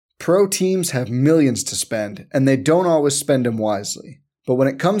Pro teams have millions to spend, and they don't always spend them wisely. But when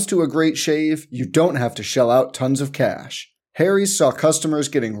it comes to a great shave, you don't have to shell out tons of cash. Harry's saw customers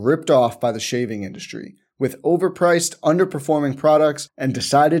getting ripped off by the shaving industry, with overpriced, underperforming products, and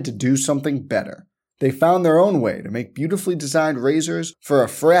decided to do something better. They found their own way to make beautifully designed razors for a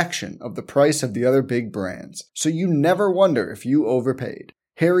fraction of the price of the other big brands, so you never wonder if you overpaid.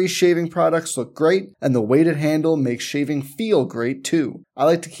 Harry's shaving products look great, and the weighted handle makes shaving feel great too. I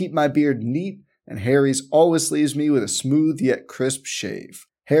like to keep my beard neat, and Harry's always leaves me with a smooth yet crisp shave.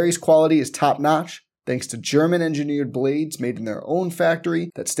 Harry's quality is top-notch, thanks to German-engineered blades made in their own factory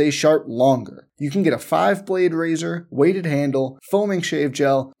that stay sharp longer. You can get a 5-blade razor, weighted handle, foaming shave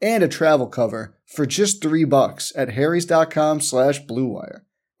gel, and a travel cover for just $3 at harrys.com/bluewire.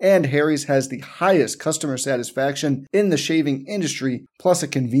 And Harry's has the highest customer satisfaction in the shaving industry, plus a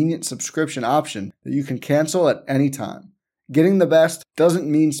convenient subscription option that you can cancel at any time. Getting the best doesn't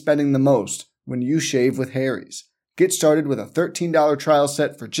mean spending the most when you shave with Harry's. Get started with a $13 trial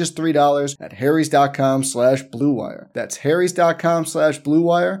set for just $3 at harrys.com/bluewire. That's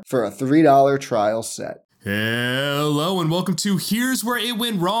harrys.com/bluewire for a $3 trial set. Hello and welcome to Here's Where It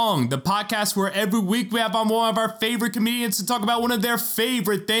Went Wrong, the podcast where every week we have on one of our favorite comedians to talk about one of their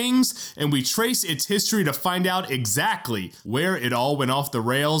favorite things, and we trace its history to find out exactly where it all went off the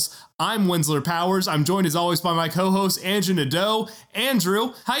rails. I'm Winsler Powers. I'm joined as always by my co-host Andrew Nadeau.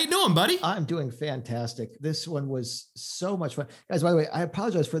 Andrew, how you doing, buddy? I'm doing fantastic. This one was so much fun. Guys, by the way, I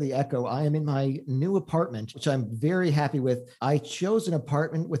apologize for the echo. I am in my new apartment, which I'm very happy with. I chose an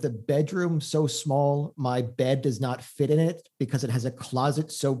apartment with a bedroom so small, my bed does not fit in it because it has a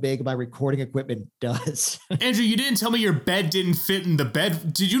closet so big my recording equipment does. Andrew, you didn't tell me your bed didn't fit in the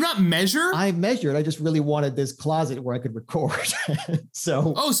bed. Did you not measure? I measured. I just really wanted this closet where I could record.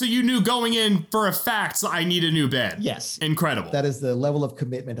 So you knew going in for a fact I need a new bed. Yes. Incredible. That is the level of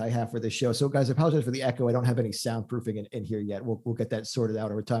commitment I have for this show. So guys, I apologize for the echo. I don't have any soundproofing in here yet. We'll get that sorted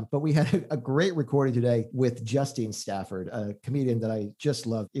out over time. But we had a great recording today with Justine Stafford, a comedian that I just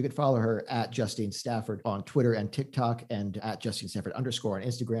love. You can follow her at Justine Stafford on Twitter and TikTok, and at Justine Stafford _ on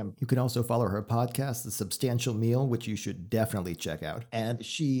Instagram. You can also follow her podcast, The Substantial Meal, which you should definitely check out. And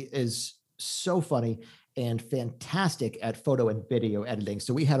she is so funny and fantastic at photo and video editing.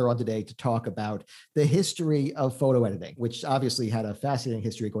 So we had her on today to talk about the history of photo editing, which obviously had a fascinating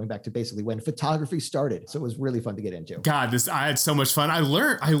history going back to basically when photography started. So it was really fun to get into. God, I had so much fun. I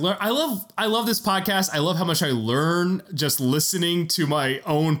love this podcast. I love how much I learn just listening to my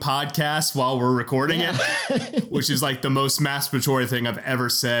own podcast while we're recording it, which is like the most masturbatory thing I've ever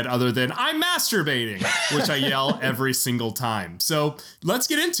said other than I'm masturbating, which I yell every single time. So let's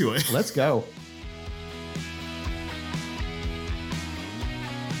get into it. Let's go.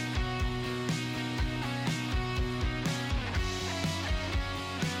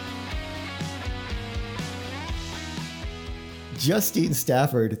 Justine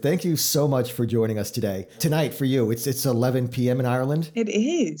Stafford, thank you so much for joining us today. Tonight for you, it's 11 p.m. in Ireland. It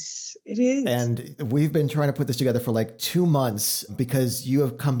is. And we've been trying to put this together for like 2 months because you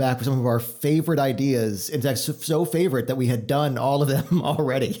have come back with some of our favorite ideas. In fact, so favorite that we had done all of them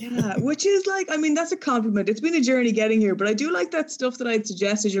already. Yeah, which is like, I mean, that's a compliment. It's been a journey getting here, but I do like that stuff that I'd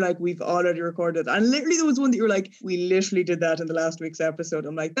suggested. You're like, we've already recorded. And literally there was one that you were like, we literally did that in the last week's episode.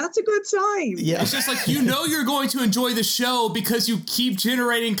 I'm like, that's a good sign. Yeah. It's just like, you're going to enjoy the show because you keep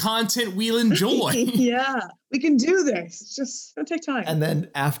generating content we'll enjoy. Yeah, we can do this. It's just gonna take time. And then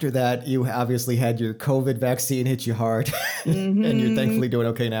after that, you obviously had your COVID vaccine hit you hard, and you're thankfully doing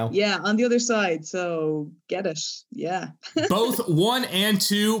okay now. Yeah, on the other side. So get it. Yeah. Both 1 and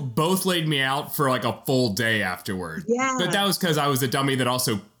 2 both laid me out for like a full day afterward. Yeah. But that was because I was a dummy that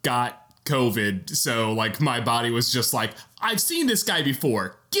also got COVID. So like my body was just like, I've seen this guy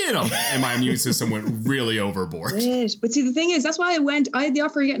before. Get him. And my immune system went really overboard. But see, the thing is, that's why I had the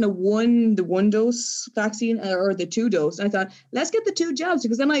offer of getting the one dose vaccine or the 2 dose. And I thought, let's get the 2 jabs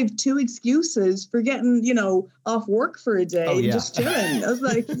because then I have 2 excuses for getting, off work for a day and just chilling. I was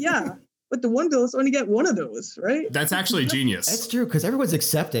like, yeah. But the 1 dose, only get 1 of those, right? That's actually genius. That's true, because everyone's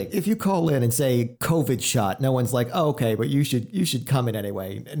accepting. If you call in and say COVID shot, no one's like, oh, okay, but you should come in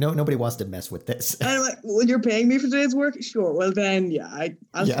anyway. Nobody wants to mess with this. And I'm like, well, you're paying me for today's work? Sure. Well, then, yeah,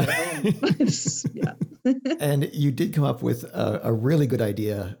 I'll stay home. Yeah. And you did come up with a really good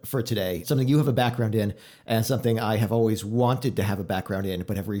idea for today, something you have a background in and something I have always wanted to have a background in,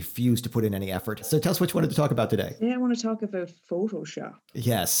 but have refused to put in any effort. So tell us what you wanted to talk about today. Yeah, I want to talk about Photoshop.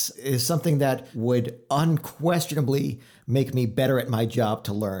 Yes, is something that would unquestionably make me better at my job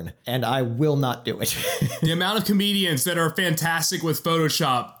to learn, and I will not do it. The amount of comedians that are fantastic with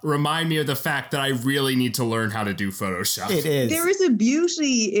Photoshop remind me of the fact that I really need to learn how to do Photoshop. It is. There is a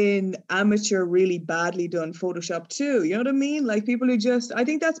beauty in amateur, really badly done Photoshop too. You know what I mean? Like people who just, I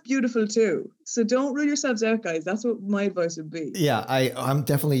think that's beautiful too. So don't rule yourselves out, guys. That's what my advice would be. Yeah, I'm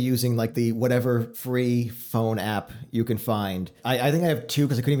definitely using like the whatever free phone app you can find. I think I have two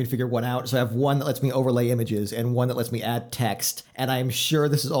because I couldn't even figure one out. So I have one that lets me overlay images and one that lets me add text. And I'm sure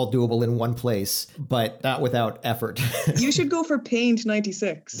this is all doable in one place, but not without effort. You should go for Paint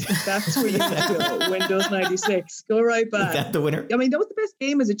 96. That's where you go. Windows 96. Go right back. Is that the winner? I mean, that was the best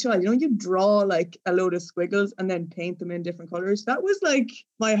game as a child. You know, you draw like a load of squiggles and then paint them in different colors. That was like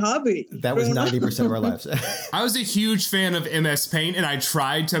my hobby. That was 90% of our lives. I was a huge fan of MS Paint, and I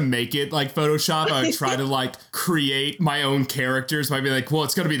tried to make it like Photoshop. I would try to like create my own characters. I'd be like, well,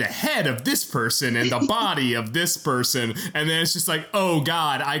 it's going to be the head of this person and the body of this person. And then it's just like, oh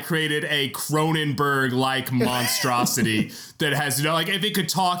God, I created a Cronenberg-like monstrosity that has, you know, like if it could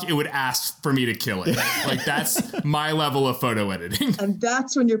talk, it would ask for me to kill it. Like that's my level of photo editing. And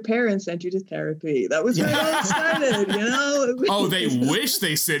that's when your parents sent you to therapy. That was where it all started, you know? Oh, they wish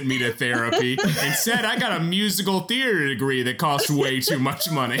they sent me to therapy. Instead, I got a musical theater degree that costs way too much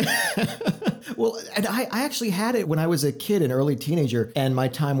money. Well, and I actually had it when I was a kid, an early teenager, and my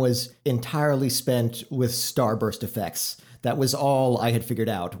time was entirely spent with starburst effects. That was all I had figured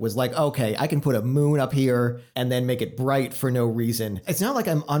out, was like, okay, I can put a moon up here and then make it bright for no reason. It's not like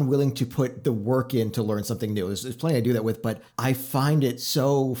I'm unwilling to put the work in to learn something new. There's plenty I do that with, but I find it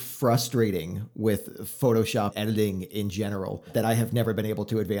so frustrating with Photoshop editing in general that I have never been able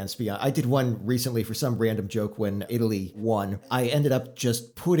to advance beyond. I did one recently for some random joke when Italy won. I ended up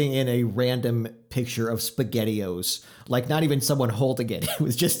just putting in a random picture of SpaghettiOs, like not even someone holding it. It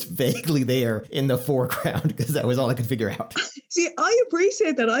was just vaguely there in the foreground because that was all I could figure out. See, I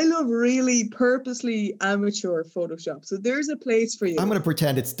appreciate that. I love really purposely amateur Photoshop. So there's a place for you. I'm going to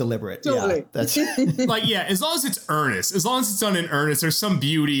pretend it's deliberate. Totally. Yeah, that's Like, yeah, as long as it's earnest, as long as it's done in earnest, there's some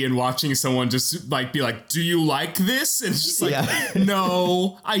beauty in watching someone just like be like, do you like this? And it's just like,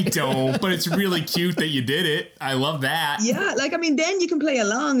 no, I don't, but it's really cute that you did it. I love that. Yeah, like, I mean, then you can play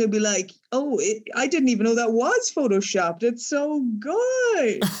along and be like, oh, I didn't even know that was Photoshopped. It's so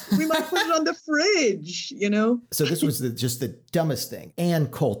good. We might put it on the fridge, you know? So this was just the dumbest thing. Ann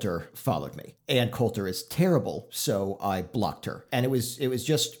Coulter followed me. Ann Coulter is terrible, so I blocked her. And it was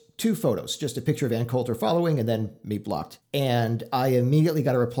just two photos, just a picture of Ann Coulter following and then me blocked. And I immediately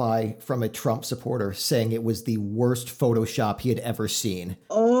got a reply from a Trump supporter saying it was the worst Photoshop he had ever seen.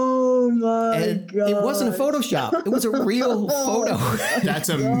 Oh my God. It wasn't a Photoshop. It was a real photo. That's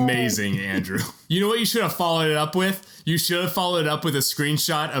amazing, Andrew. You know what you should have followed it up with? You should have followed it up with a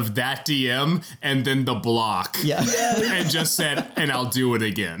screenshot of that DM and then the block. Yeah. And just said, and I'll do it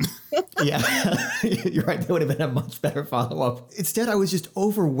again. Yeah, you're right. That would have been a much better follow-up. Instead, I was just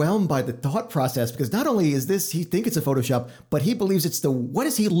overwhelmed by the thought process because not only is this, he thinks it's a Photoshop, but he believes it's what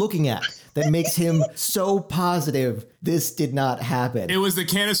is he looking at that makes him so positive this did not happen? It was the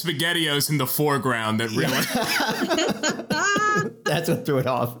can of SpaghettiOs in the foreground that really... That's what threw it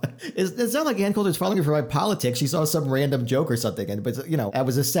off. It's not like Ann Coulter's following her for my politics. She saw some random joke or something, but you know, that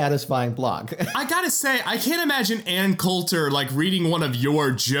was a satisfying blog. I gotta say, I can't imagine Ann Coulter like reading one of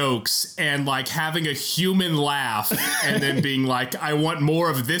your jokes and like having a human laugh and then being like, I want more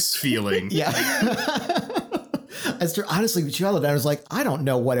of this feeling. Yeah. Honestly, Charlotte, I was like, I don't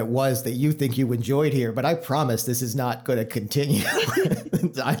know what it was that you think you enjoyed here, but I promise this is not going to continue.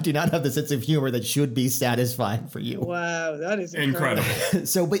 I do not have the sense of humor that should be satisfying for you. Wow, that is incredible.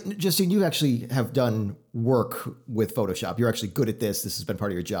 So, but Justine, you actually have done work with Photoshop. You're actually good at this. This has been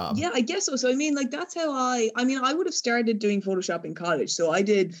part of your job. Yeah, I guess so. So, I mean, like, that's how I would have started doing Photoshop in college. So I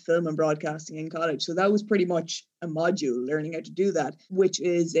did film and broadcasting in college. So that was pretty much a module, learning how to do that, which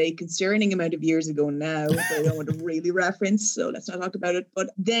is a concerning amount of years ago now that I don't want to really reference. So let's not talk about it.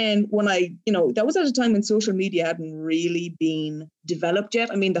 But then when that was at a time when social media hadn't really been developed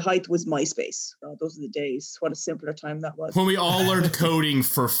yet. I mean, the height was MySpace. Oh, those are the days. What a simpler time that was. When we all learned coding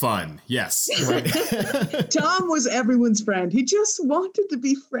for fun. Yes. Right. Tom was everyone's friend. He just wanted to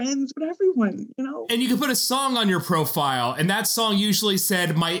be friends with everyone, you know? And you could put a song on your profile, and that song usually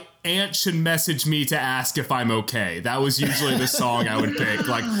said, my Aunt should message me to ask if I'm okay. That was usually the song I would pick.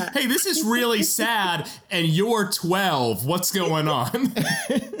 Like, hey, this is really sad, and you're 12. What's going on?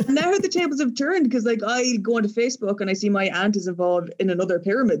 Now the tables have turned, because like I go onto Facebook and I see my aunt is involved in another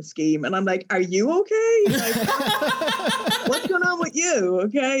pyramid scheme, and I'm like, are you okay? Like, what's going on with you?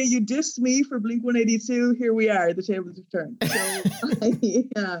 Okay, you dissed me for Blink-182. Here we are. The tables have turned.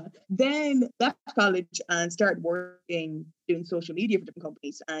 So then left college and started working, doing social media for different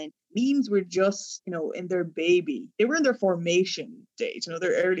companies, and memes were just, in their baby. They were in their formation stage,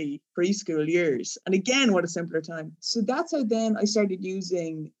 their early preschool years. And again, what a simpler time. So that's how then I started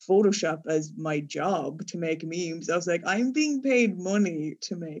using Photoshop as my job to make memes. I was like, I'm being paid money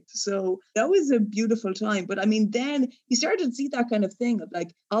to make. So that was a beautiful time. But I mean, then you started to see that kind of thing of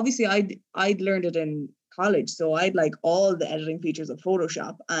like, obviously I'd learned it in college, so I'd like all the editing features of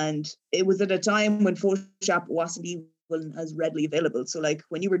Photoshop, and it was at a time when Photoshop wasn't even as readily available. So like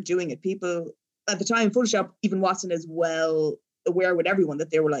when you were doing it, people at the time, Photoshop even wasn't as well aware with everyone that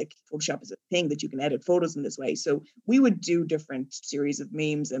they were like, Photoshop is a thing that you can edit photos in this way. So we would do different series of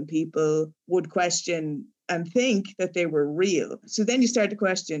memes, and people would question and think that they were real. So then you start to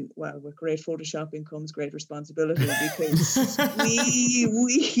question, well, with great photoshopping comes great responsibility, because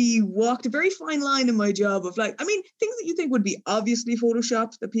we walked a very fine line in my job of like, I mean, things that you think would be obviously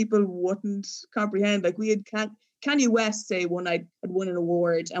photoshopped that people wouldn't comprehend. Like we had Kanye West say one night had won an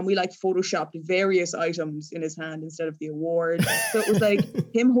award, and we like photoshopped various items in his hand instead of the award. So it was like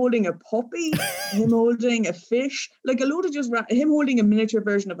him holding a puppy, him holding a fish, like a load of just him holding a miniature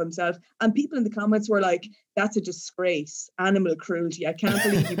version of himself. And people in the comments were like, that's a disgrace, animal cruelty. I can't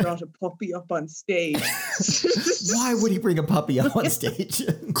believe he brought a puppy up on stage. Why would he bring a puppy up on stage?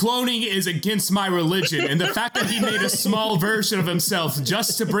 Cloning is against my religion, and the fact that he made a small version of himself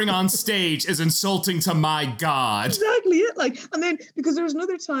just to bring on stage is insulting to my God. Exactly it. Like, and then because there was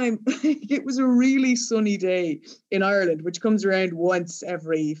another time, it was a really sunny day in Ireland, which comes around once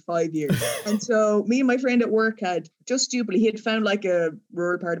every 5 years. And so me and my friend at work had just stupidly, he had found like a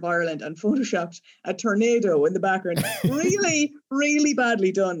rural part of Ireland and photoshopped a tornado in the background. Really, really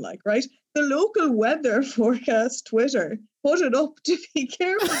badly done, like, right? The local weather forecast Twitter put it up to be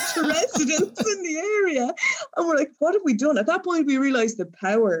careful to residents in the area. And we're like, what have we done? At that point, we realized the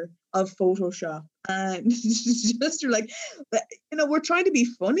power of Photoshop. And just like, we're trying to be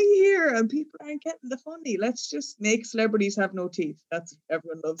funny here and people aren't getting the funny. Let's just make celebrities have no teeth. That's,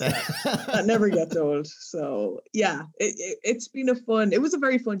 everyone loves that. That never gets old. So yeah, it's been it was a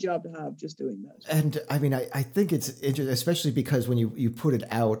very fun job to have, just doing that. And I mean, I think it's interesting, especially because when you put it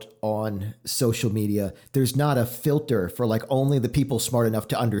out on social media, there's not a filter for like only the people smart enough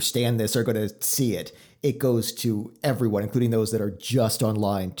to understand this are going to see it. It goes to everyone, including those that are just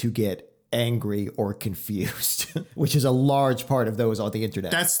online to get angry or confused, which is a large part of those on the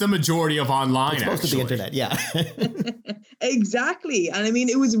internet. That's the majority of online, it's most actually. of the internet, yeah. Exactly. And I mean,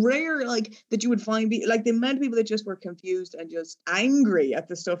 it was rare like that you would find like the amount of people that just were confused and just angry at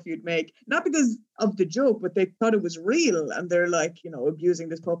the stuff you'd make, not because of the joke, but they thought it was real, and they're like, abusing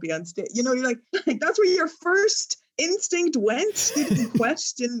this puppy on stage. You're like that's where your first instinct went. You didn't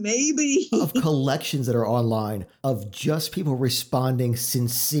question maybe. Of collections that are online of just people responding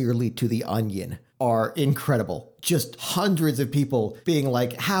sincerely to The Onion are incredible. Just hundreds of people being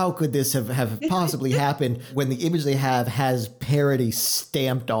like, how could this have possibly happened when the image they have has parody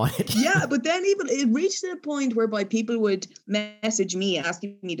stamped on it? Yeah, but then even it reached a point whereby people would message me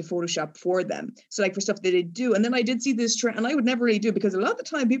asking me to Photoshop for them. So like for stuff that they do. And then I did see this trend, and I would never really do it because a lot of the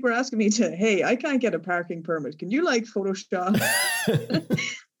time people are asking me hey, I can't get a parking permit. Can you like Photoshop?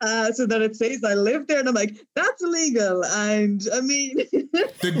 So that it says I live there, and I'm like, that's illegal. And I mean,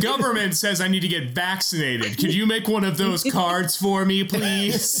 the government says I need to get vaccinated. Could you make one of those cards for me,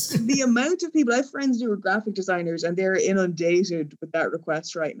 please? The amount of people, I have friends who are graphic designers, and they're inundated with that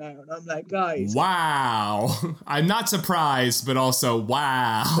request right now. And I'm like, guys. Wow. I'm not surprised, but also,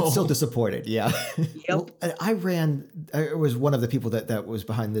 wow. I'm still disappointed, yeah. Yep. Well, I was one of the people that was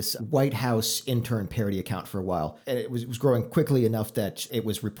behind this White House intern parody account for a while. And it was growing quickly enough that it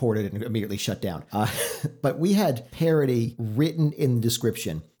was reported and immediately shut down. But we had parody written in the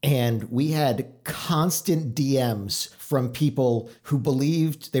description, and we had constant DMs from people who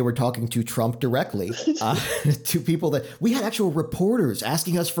believed they were talking to Trump directly, to people that we had actual reporters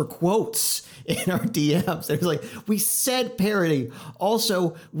asking us for quotes in our DMs. It was like, we said parody.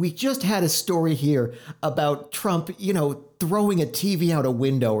 Also, we just had a story here about Trump, throwing a TV out a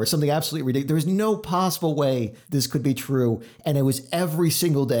window or something absolutely ridiculous. There's no possible way this could be true. And it was every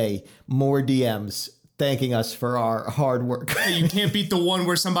single day, more DMs thanking us for our hard work. You can't beat the one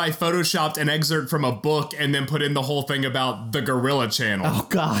where somebody photoshopped an excerpt from a book and then put in the whole thing about the Gorilla Channel. Oh,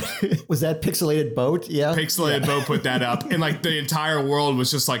 God. Was that Pixelated Boat? Yeah. Pixelated Boat put that up. And like the entire world was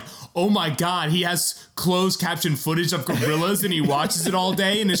just like, oh my God, he has closed caption footage of gorillas and he watches it all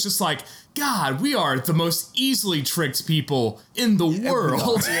day. And it's just like, God, we are the most easily tricked people in the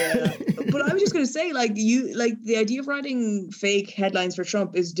world. Yeah. But I was just going to say, like, the idea of writing fake headlines for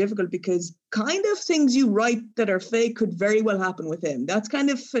Trump is difficult because kind of things you write that are fake could very well happen with him. That's kind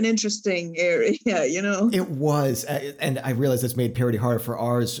of an interesting area, you know? It was. And I realized this made parody harder for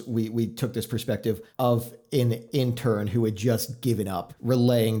ours. We took this perspective of an intern who had just given up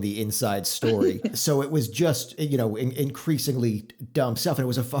relaying the inside story. So it was just, increasingly dumb stuff. And it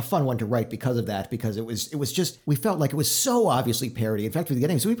was a fun one to write because of that, because it was just, we felt like it was so obviously parody. In fact, from the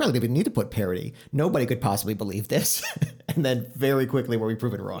beginning, so we probably didn't even need to put parody. Nobody could possibly believe this. And then very quickly were we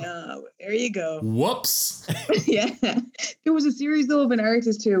proven wrong. There you go. Whoops. Yeah. There was a series though of an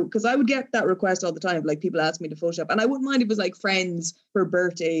artist too, because I would get that request all the time. Like people ask me to Photoshop, and I wouldn't mind if it was like friends for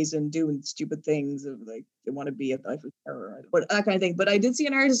birthdays and doing stupid things of like they want to be at the Eiffel Tower, but that kind of thing. But I did see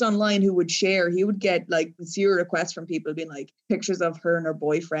an artist online who would share, he would get like sincere requests from people being like pictures of her and her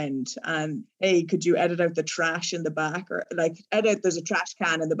boyfriend and hey, could you edit out the trash in the back, or like edit, there's a trash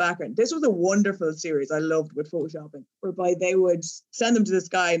can in the background. This was a wonderful series I loved with photoshopping, whereby they would send them to this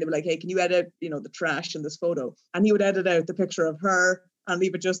guy and they were like, hey, can you edit, the trash in this photo? And he would edit out the picture of her and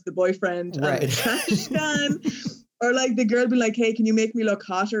leave it just the boyfriend and the trash can. Or like the girl be like, hey, can you make me look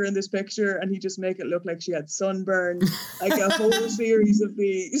hotter in this picture? And he just make it look like she had sunburn. Like a whole series of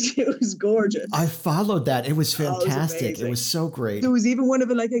these. It was gorgeous. I followed that. It was fantastic. It was so great. There was even one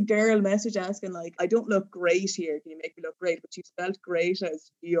of it, like a girl message asking like, I don't look great here. Can you make me look great? But she spelled great as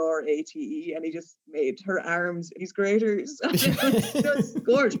Grate. And he just made her arms these graters. It was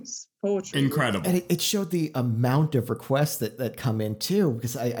gorgeous. Poetry. Incredible. And it showed the amount of requests that come in too,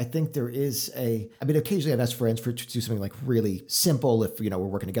 because I think there is occasionally I've asked friends to do something like really simple if, we're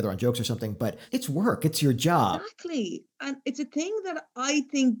working together on jokes or something, but it's work. It's your job. Exactly. And it's a thing that I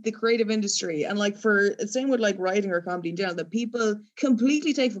think the creative industry and like for same with like writing or comedy in general, that people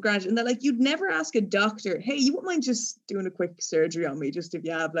completely take for granted. And that like, you'd never ask a doctor, hey, you wouldn't mind just doing a quick surgery on me, just if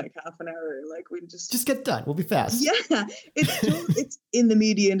you have like half an hour, like we just get done. We'll be fast. Yeah. It's in the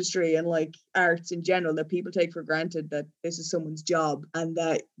media industry and like arts in general that people take for granted that this is someone's job and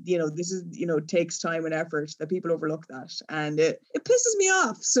that, this is, takes time and effort, that people overlook that. And it pisses me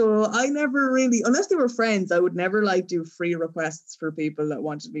off. So I never really, unless they were friends, I would never like do free requests for people that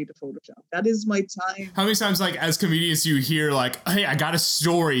wanted me to Photoshop. That is my time. How many times, like, as comedians, you hear, like, hey, I got a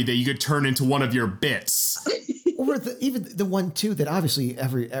story that you could turn into one of your bits? Or even the one too that obviously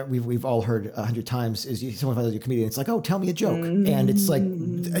we've all heard 100 times is someone finds out you're a comedian. It's like, oh, tell me a joke, and it's like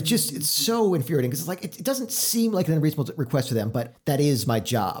it's so infuriating because it's like it doesn't seem like an unreasonable request to them, but that is my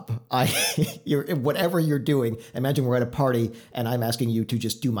job. Whatever you're doing. Imagine we're at a party and I'm asking you to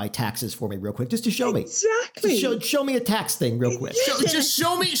just do my taxes for me real quick, just to show me. Exactly. Show me a tax thing real quick. Just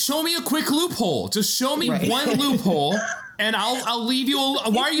show me a quick loophole. Just show me one loophole. And I'll leave you.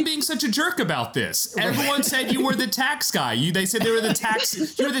 Why are you being such a jerk about this? Everyone said you were the tax guy. They said they were the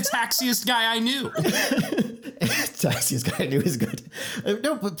tax. You're the taxiest guy I knew. Taxiest guy I knew is good.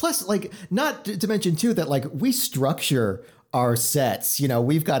 No, but plus, like, not to mention too that like we structure our sets,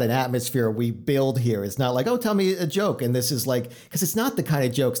 we've got an atmosphere we build here. It's not like, oh, tell me a joke. And this is like, because it's not the kind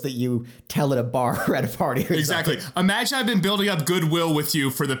of jokes that you tell at a bar or at a party. Exactly. Something. Imagine I've been building up goodwill with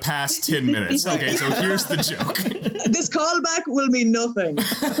you for the past 10 minutes. Okay, so here's the joke. This callback will mean nothing.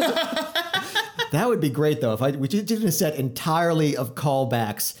 That would be great, though, if we did a set entirely of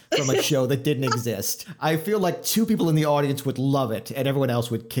callbacks from a show that didn't exist. I feel like 2 people in the audience would love it, and everyone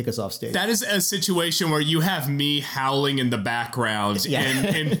else would kick us off stage. That is a situation where you have me howling in the background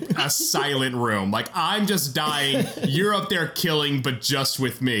in a silent room. Like, I'm just dying. You're up there killing, but just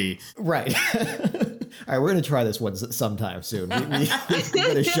with me. Right. All right, we're going to try this one sometime soon. We've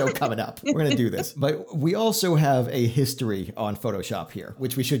got a show coming up. We're going to do this. But we also have a history on Photoshop here,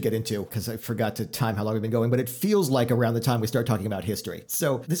 which we should get into because I forgot to time how long we've been going, but it feels like around the time we start talking about history.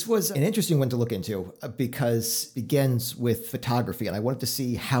 So this was an interesting one to look into because it begins with photography, and I wanted to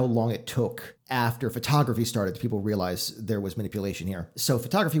see how long it took after photography started, people realized there was manipulation here. So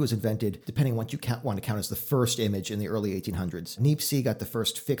photography was invented, depending on what you want to count as the first image in the early 1800s. Nipsey got the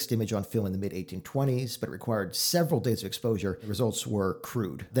first fixed image on film in the mid-1820s, but it required several days of exposure. The results were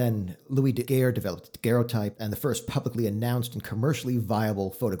crude. Then Louis Daguerre developed daguerreotype, and the first publicly announced and commercially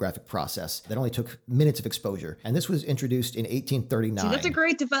viable photographic process that only took minutes of exposure. And this was introduced in 1839. See, that's a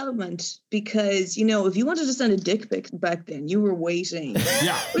great development because, if you wanted to send a dick pic back then, you were waiting.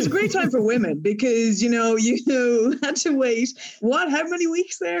 Yeah. It was a great time for women. because, you had to wait, how many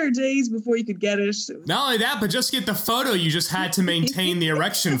weeks there, days before you could get it? Not only that, but just get the photo, you just had to maintain the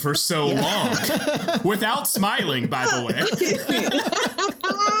erection for so long. Without smiling, by the way.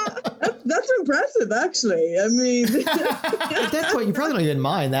 That's impressive, actually. I mean, at that point, you probably don't even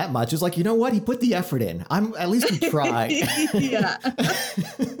mind that much. It's like, you know what? He put the effort in. At least he tried. Yeah.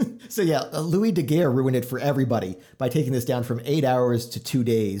 So yeah, Louis Daguerre ruined it for everybody by taking this down from 8 hours to 2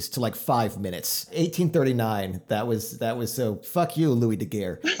 days to like 5 minutes. 1839. That was so. Fuck you, Louis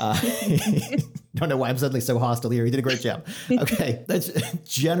Daguerre. Don't know why I'm suddenly so hostile here. He did a great job. Okay, that's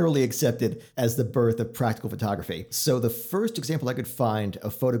generally accepted as the birth of practical photography. So the first example I could find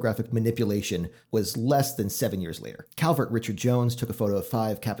of photographic manipulation was less than 7 years later. Calvert Richard Jones took a photo of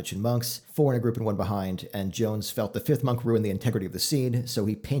 5 Capuchin monks, 4 in a group and 1 behind, and Jones felt the 5th monk ruined the integrity of the scene, so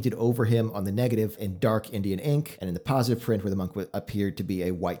he painted over him on the negative in dark Indian ink, and in the positive print where the monk appeared to be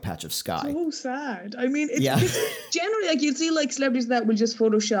a white patch of sky. So sad. I mean, it's generally like you'd see like celebrities that will just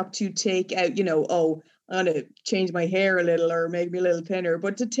Photoshop to take out, I'm going to change my hair a little or make me a little thinner.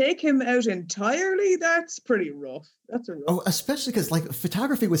 But to take him out entirely, that's pretty rough. That's a rough. Oh, especially because like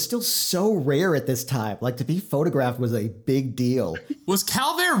photography was still so rare at this time. Like to be photographed was a big deal. Was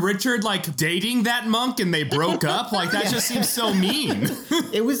Calvert Richard like dating that monk and they broke up? Like that just seems so mean.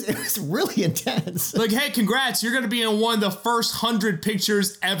 It was really intense. Like, hey, congrats, you're going to be in one of the first 100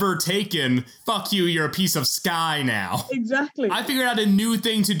 pictures ever taken. Fuck you, you're a piece of sky now. Exactly. I figured out a new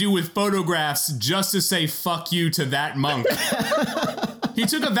thing to do with photographs just to say fuck you to that monk. He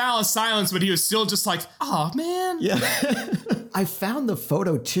took a vow of silence, but he was still just like, oh, man. Yeah. I found the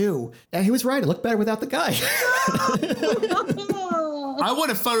photo, too. And he was right. It looked better without the guy. I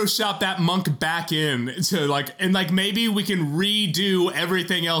want to Photoshop that monk back in to maybe we can redo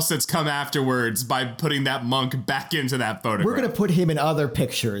everything else that's come afterwards by putting that monk back into that photograph. We're going to put him in other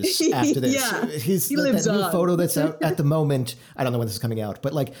pictures after this. Yeah, he lives that new on. Photo that's out at the moment. I don't know when this is coming out,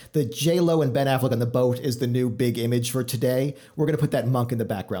 but like the J-Lo and Ben Affleck on the boat is the new big image for today. We're going to put that monk in the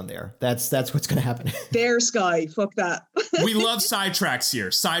background there. That's what's going to happen. There, Sky. Fuck that. We love sidetracks here.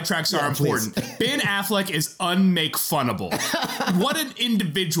 Sidetracks are important. Please. Ben Affleck is unmakefunnable. What an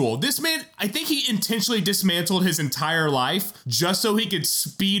individual. This man, I think he intentionally dismantled his entire life just so he could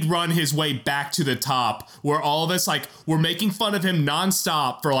speed run his way back to the top, where all of us were making fun of him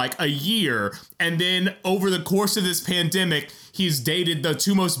nonstop for like a year. And then over the course of this pandemic, he's dated the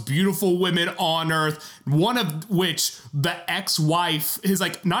 2 most beautiful women on earth, one of which the ex-wife,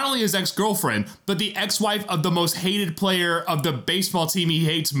 not only his ex-girlfriend, but the ex-wife of the most hated player of the baseball team he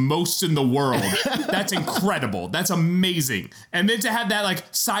hates most in the world. That's incredible. That's amazing. And then to have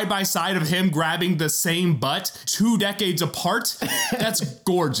that side by side of him grabbing the same butt 2 decades apart, that's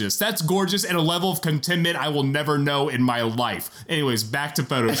gorgeous. That's gorgeous at a level of contentment I will never know in my life. Anyways, back to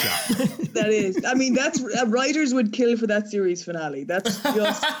Photoshop. That is. I mean, that's writers would kill for that series finale. That's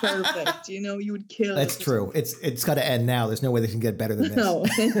just perfect. You would kill. That's true. It's got to end now. There's no way they can get better than this. No.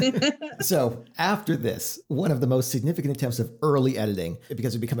 So after this, one of the most significant attempts of early editing,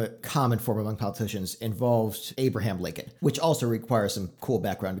 because it became a common form among politicians, involved Abraham Lincoln, which also requires some cool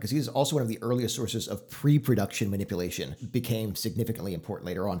background because he is also one of the earliest sources of pre-production manipulation. Became significantly important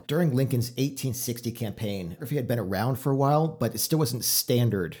later on. During Lincoln's 1860 campaign, he had been around for a while, but it still wasn't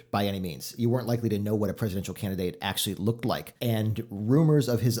standard by any means. You weren't likely to know what a presidential candidate actually looked like. And rumors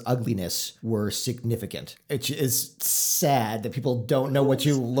of his ugliness were significant. It is sad that people don't know what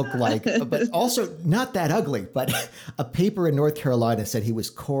you look like, but also not that ugly. But a paper in North Carolina said he was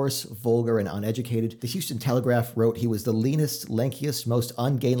coarse, vulgar, and uneducated. The Houston Telegraph wrote he was the leanest, lankiest, most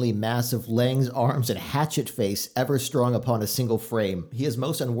ungainly mass of legs, arms, and hatchet face ever strung upon a single frame. He has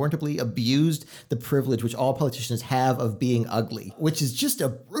most unwarrantably abused the privilege which all politicians have of being ugly, which is just a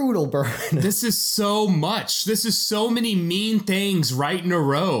brutal burn. This is so much. This is so many mean things right in a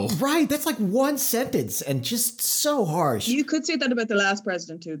row. Right. That's like one sentence and just so harsh. You could say that about the last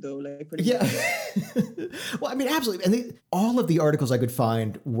president too, though. Yeah. Well, I mean, absolutely. And all of the articles I could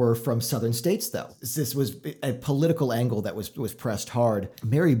find were from southern states, though. This was a political angle that was pressed hard.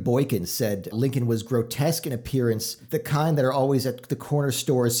 Mary Boykin said Lincoln was grotesque in appearance, the kind that are always at the corner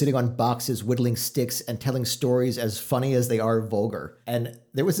stores sitting on boxes, whittling sticks and telling stories as funny as they are vulgar. And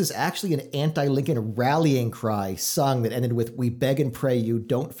there was actually an anti-Lincoln rallying cry sung that ended with, "We beg and pray you,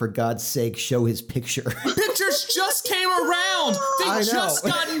 don't for God's sake show his picture." Picture cars just came around. They just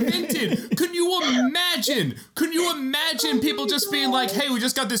got invented. Could you imagine? People just being like, hey, we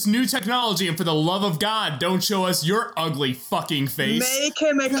just got this new technology, and for the love of God, don't show us your ugly fucking face. Make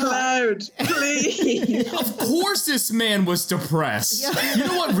him a cloud, please. Of course this man was depressed. Yeah. You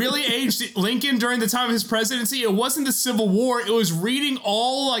know what really aged Lincoln during the time of his presidency? It wasn't the Civil War. It was reading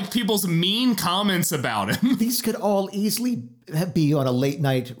all like people's mean comments about him. These could all easily be on a late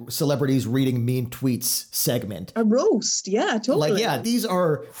night celebrities reading mean tweets segment. A roast, yeah, totally. Like, yeah, these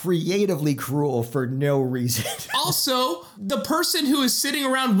are creatively cruel for no reason. Also, the person who is sitting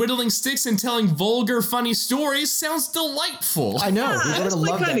around whittling sticks and telling vulgar, funny stories sounds delightful. I know. Yeah, You're that's gonna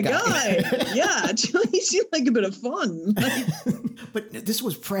my love kind that of guy. Yeah, he seemed like a bit of fun. But this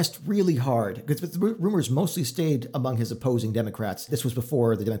was pressed really hard because the rumors mostly stayed among his opposing Democrats. This was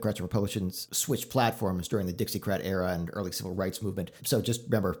before the Democrats and Republicans switched platforms during the Dixiecrat era and early civil rights movement. So just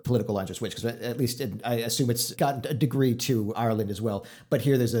remember, political lines are switched, because at least I assume it's gotten a degree to Ireland as well. But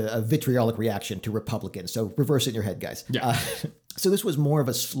here there's a vitriolic reaction to Republicans. So reverse it in your head, guys. Yeah. So this was more of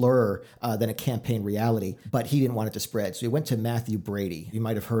a slur than a campaign reality, but he didn't want it to spread. So he went to Matthew Brady. You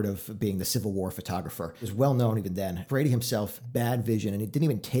might have heard of being the Civil War photographer. He was well known even then. Brady himself, bad vision, and he didn't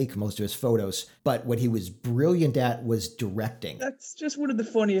even take most of his photos. But what he was brilliant at was directing. That's just one of the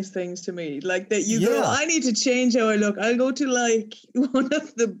funniest things to me. Like that you go, I need to change how I look. I'll go to like one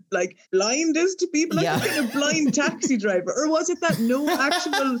of the like blindest people, like a kind of blind taxi driver. Or was it that no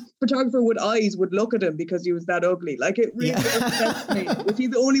actual photographer with eyes would look at him because he was that ugly? Like it really upsets me. Was he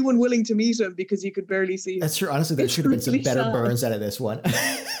the only one willing to meet him because he could barely see him? That's true. Honestly, there should have been some better burns out of this one.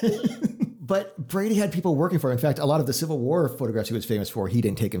 But Brady had people working for him. In fact, a lot of the Civil War photographs he was famous for, he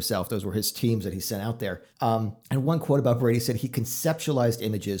didn't take himself. Those were his teams that he sent out there. And one quote about Brady said he conceptualized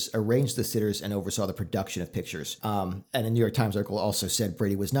images, arranged the sitters, and oversaw the production of pictures. And a New York Times article also said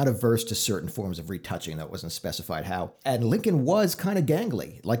Brady was not averse to certain forms of retouching, though it wasn't specified how. And Lincoln was kind of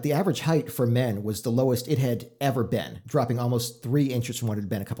gangly. Like the average height for men was the lowest it had ever been, dropping almost 3 inches from what it had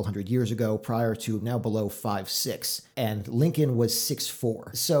been a couple hundred years ago, prior to now below 5'6". And Lincoln was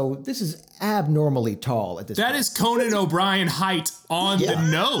 6'4". So this is abnormally tall at this point. That is Conan O'Brien height on the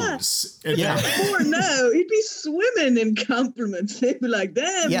nose. Yeah. Poor no, he'd be swimming in compliments. They'd be like,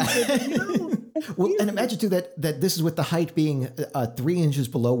 damn. Well, and imagine too that this is with the height being 3 inches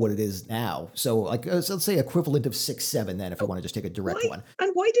below what it is now. So like, so let's say equivalent of 6'7" then, if you want to just take a direct one. And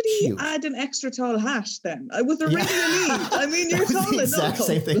why did he add an extra tall hat then? Was there really a need? I mean, you're tall enough. Exact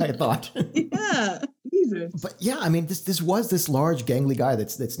same thing I thought. Yeah. Jesus. But yeah, I mean, this was this large, gangly guy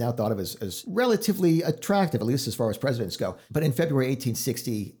that's now thought of as relatively attractive, at least as far as presidents go. But in February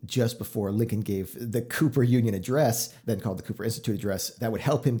 1860, just before Lincoln gave the Cooper Union Address, then called the Cooper Institute Address, that would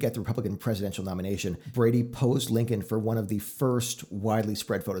help him get the Republican presidential nomination, Brady posed Lincoln for one of the first widely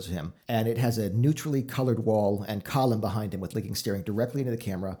spread photos of him. And it has a neutrally colored wall and column behind him with Lincoln staring directly into the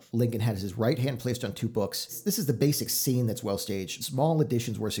camera. Lincoln has his right hand placed on 2 books. This is the basic scene that's well staged. Small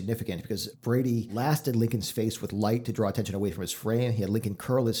additions were significant because Brady blasted Lincoln's face with light to draw attention away from his frame. He had Lincoln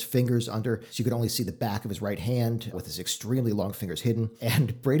curl his fingers under so you could only see the back of his right hand with his extremely long fingers hidden.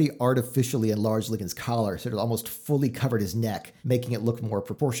 And Brady artificially enlarged Lincoln's collar so it almost fully covered his neck, making it look more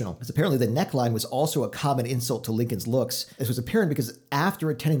proportional. As apparently the neckline was also a common insult to Lincoln's looks. This was apparent because after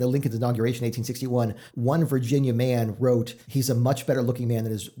attending the Lincoln's inauguration in 1861, one Virginia man wrote, "He's a much better looking man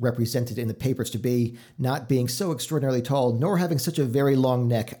than is represented in the papers to be, not being so extraordinarily tall, nor having such a very long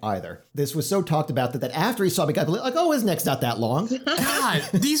neck either." This was so talked about that after he saw me, got like, oh, his neck's not that long. God,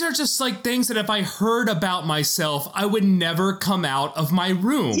 these are just like things that if I heard about myself, I would never come out of my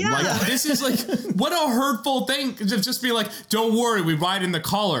room. Yeah. Like, this is like, what a hurtful thing to just be like, don't worry, we widen the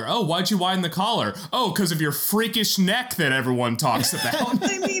collar. Oh, why'd you widen the collar? Oh, because of your freakish neck that everyone talks about.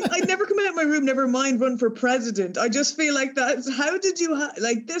 I mean, I'd never come out of my room, never mind run for president. I just feel like how did you,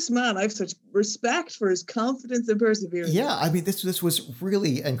 like this man, I have such respect for his confidence and perseverance. Yeah, I mean, this was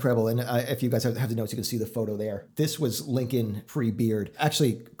really incredible. And if you guys have the notes, you can see the photo there. This was Lincoln pre-beard.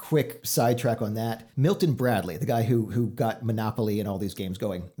 Actually, quick sidetrack on that. Milton Bradley, the guy who got Monopoly and all these games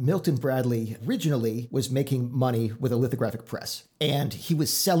going. Milton Bradley originally was making money with a lithographic press. And he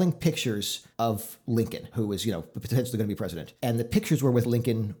was selling pictures of Lincoln, who was, potentially going to be president. And the pictures were with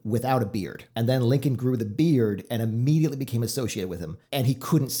Lincoln without a beard. And then Lincoln grew the beard and immediately became associated with him. And he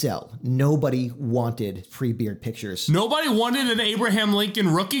couldn't sell. Nobody wanted pre-beard pictures. Nobody wanted an Abraham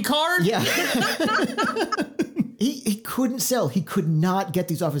Lincoln rookie card? Yeah. He couldn't sell. He could not get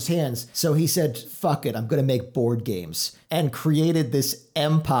these off his hands. So he said, fuck it, I'm going to make board games. And created this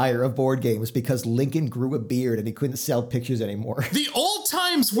empire of board games because Lincoln grew a beard and he couldn't sell pictures anymore. The old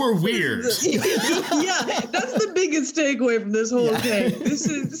times were weird. Yeah, that's the biggest takeaway from this whole thing. This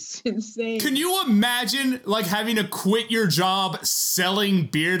is insane. Can you imagine like having to quit your job selling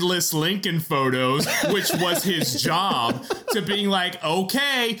beardless Lincoln photos, which was his job, to being like,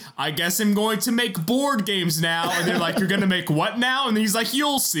 okay, I guess I'm going to make board games now. And they're like, you're going to make what now? And he's like,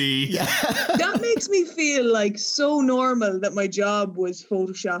 you'll see. Yeah. That makes me feel like so normal that my job was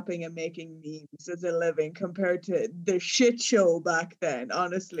photoshopping and making memes as a living compared to the shit show back then,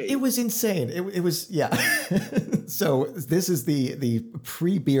 honestly. It was insane. It was, yeah. So this is the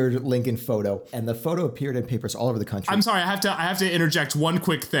pre-beard Lincoln photo, and the photo appeared in papers all over the country. I'm sorry, I have to interject one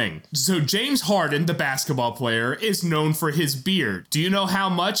quick thing. So James Harden, the basketball player, is known for his beard. Do you know how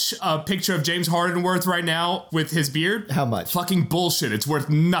much a picture of James Harden worth right now with his beard? How much? Fucking bullshit. It's worth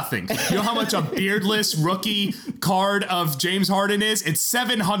nothing. You know how much a beardless rookie card of James Harden is? It's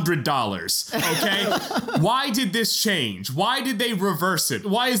 $700. Okay? Why did this change? Why did they reverse it?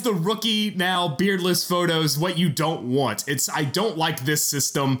 Why is the rookie now beardless photos what you don't want? I don't like this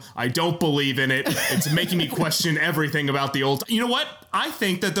system. I don't believe in it. It's making me question everything about the old. You know what? I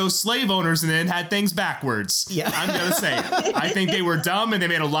think that those slave owners then had things backwards. Yeah. I'm going to say it. I think they were dumb and they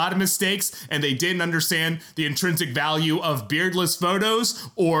made a lot of mistakes and they didn't understand the intrinsic value of beardless photos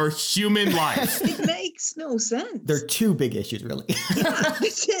or human life. It makes no sense. There are two big issues, really. Yeah,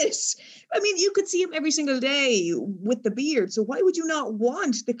 it is. I mean, you could see him every single day with the beard, so why would you not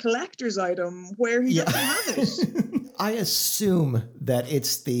want the collector's item where he doesn't have it? I assume that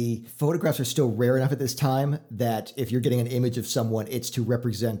it's the photographs are still rare enough at this time that if you're getting an image of someone, it's to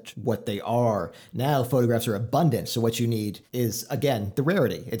represent what they are. Now photographs are abundant, so what you need is, again, the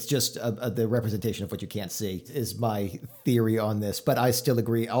rarity. It's just the representation of what you can't see is my theory on this. But I still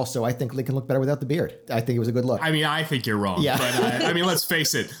agree. Also, I think Lincoln looked better without the beard. I think it was a good look. I mean, I think you're wrong. Yeah. But I mean, let's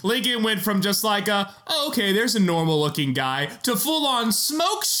face it. Lincoln went from just like okay, there's a normal looking guy to full on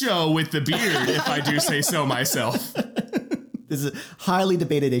smoke show with the beard, if I do say so myself. This is a highly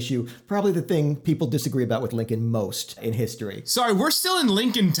debated issue, probably the thing people disagree about with Lincoln most in history. Sorry, we're still in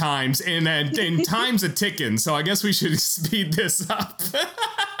Lincoln times, and time's a ticking, so I guess we should speed this up.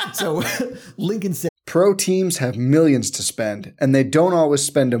 So Lincoln said, Pro teams have millions to spend, and they don't always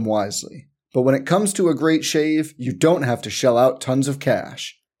spend them wisely. But when it comes to a great shave, you don't have to shell out tons of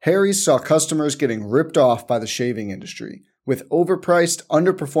cash. Harry's saw customers getting ripped off by the shaving industry with overpriced,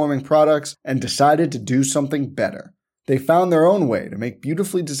 underperforming products and decided to do something better. They found their own way to make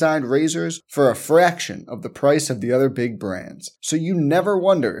beautifully designed razors for a fraction of the price of the other big brands, so you never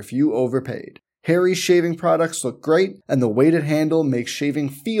wonder if you overpaid. Harry's shaving products look great, and the weighted handle makes shaving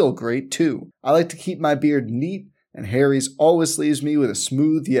feel great too. I like to keep my beard neat, and Harry's always leaves me with a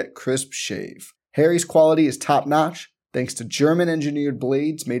smooth yet crisp shave. Harry's quality is top-notch, thanks to German-engineered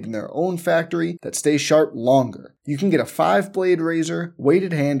blades made in their own factory that stay sharp longer. You can get a 5-blade razor,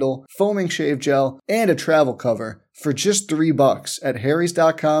 weighted handle, foaming shave gel, and a travel cover for just $3 at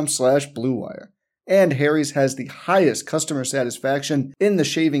harrys.com/bluewire. And Harry's has the highest customer satisfaction in the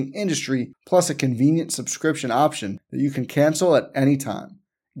shaving industry, plus a convenient subscription option that you can cancel at any time.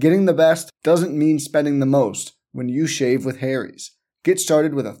 Getting the best doesn't mean spending the most when you shave with Harry's. Get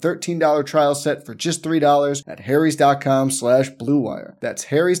started with a $13 trial set for just $3 at harrys.com/bluewire. That's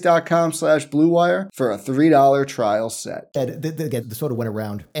harrys.com/bluewire for a $3 trial set. Again, the photo went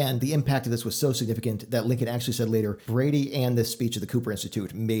around, and the impact of this was so significant that Lincoln actually said later, Brady and this speech at the Cooper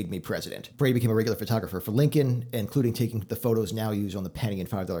Institute made me president. Brady became a regular photographer for Lincoln, including taking the photos now used on the penny and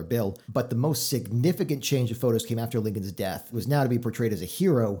 $5 bill. But the most significant change of photos came after Lincoln's death. It was now to be portrayed as a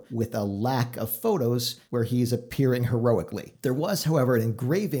hero with a lack of photos where he's appearing heroically. There was, however, an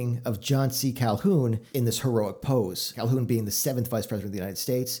engraving of John C. Calhoun in this heroic pose. Calhoun being the 7th Vice President of the United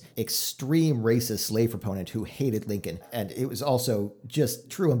States, extreme racist slave proponent who hated Lincoln. And it was also just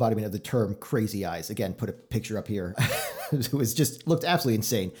true embodiment of the term crazy eyes. Again, put a picture up here. It was just looked absolutely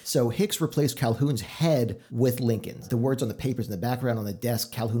insane. So Hicks replaced Calhoun's head with Lincoln's. The words on the papers in the background on the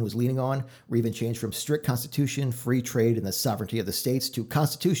desk Calhoun was leaning on were even changed from strict Constitution, free trade, and the sovereignty of the states to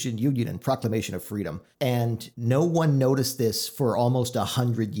Constitution, Union, and Proclamation of Freedom. And no one noticed this for almost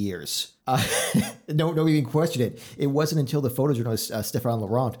 100 years. No even question it. It wasn't until the photojournalist Stéphane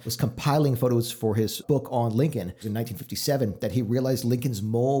Laurent was compiling photos for his book on Lincoln in 1957 that he realized Lincoln's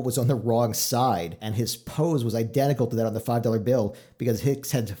mole was on the wrong side, and his pose was identical to that on the $5 bill because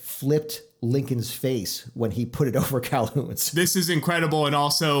Hicks had flipped Lincoln's face when he put it over Calhoun's. This is incredible, and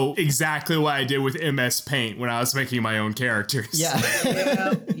also exactly what I did with MS Paint when I was making my own characters. Yeah.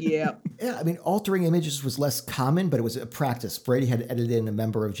 Yeah. Yeah, I mean, altering images was less common, but it was a practice. Brady had edited in a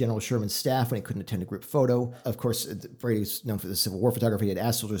member of General Sherman's staff when he couldn't attend a group photo. Of course, Brady's known for the Civil War photography. He had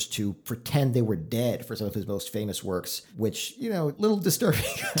asked soldiers to pretend they were dead for some of his most famous works, which, you know, a little disturbing.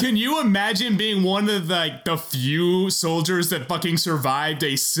 Can you imagine being one of the few soldiers that fucking survived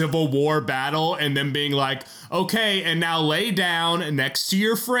a Civil War battle and then being like, okay, and now lay down next to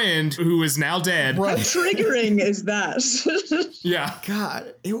your friend who is now dead. How triggering is that? Yeah.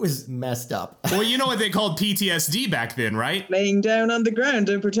 God, it was messed up. Well, you know what they called PTSD back then, right? Laying down on the ground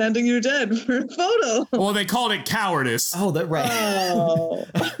and pretending you're dead for a photo. Well, they called it cowardice. Oh, that right. Oh.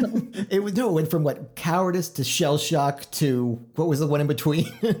 It went from what, cowardice to shell shock to what was the one in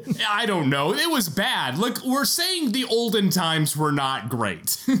between? I don't know. It was bad. Look, we're saying the olden times were not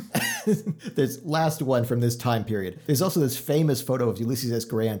great. There's last one from this time period. There's also this famous photo of Ulysses S.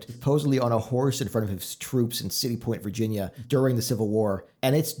 Grant supposedly on a horse in front of his troops in City Point, Virginia during the Civil War,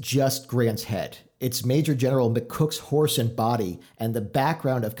 and it's just Grant's head. It's Major General McCook's horse and body and the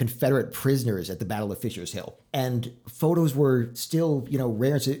background of Confederate prisoners at the Battle of Fisher's Hill. And photos were still, you know,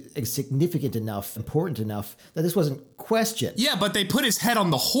 rare and significant enough, important enough that this wasn't questioned. Yeah, but they put his head on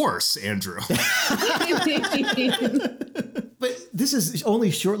the horse, Andrew. But this is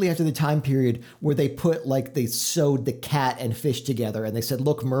only shortly after the time period where they put, like, they sewed the cat and fish together and they said,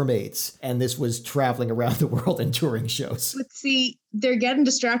 look, mermaids. And this was traveling around the world and touring shows. But see, they're getting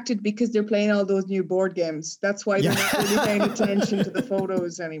distracted because they're playing all those new board games. That's why they're not really paying attention to the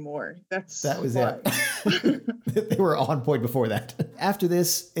photos anymore. That was why. It. They were on point before that. After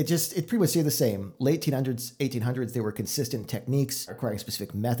this, it pretty much stayed the same. Late 1800s, there were consistent techniques requiring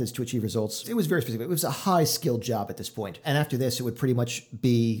specific methods to achieve results. It was very specific. It was a high-skilled job at this point. And after this, it would pretty much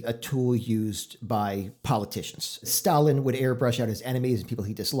be a tool used by politicians. Stalin would airbrush out his enemies and people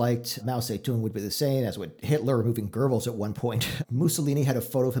he disliked. Mao Zedong would be the same, as would Hitler, removing Goebbels at one point. Mussolini had a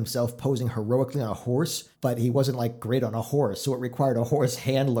photo of himself posing heroically on a horse, but he wasn't like great on a horse, so it required a horse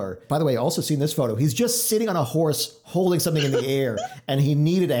handler. By the way, also seen this photo. He's just sitting on a horse holding something in the air, and he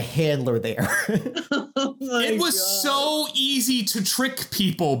needed a handler there. It was so easy to trick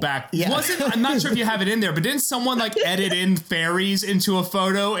people back. Yeah. I'm not sure if you have it in there, but didn't someone like edit in fairies into a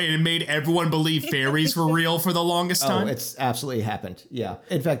photo and it made everyone believe fairies were real for the longest time? Oh, it's absolutely happened. Yeah.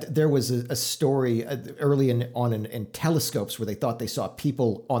 In fact, there was a story early in telescopes where they thought they saw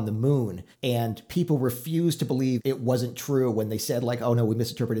people on the moon, and people refused to believe it wasn't true when they said, like, oh no, we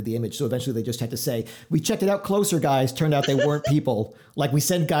misinterpreted the image. So eventually they just had to say, we checked it out closer, guys. Turned out they weren't people. Like, we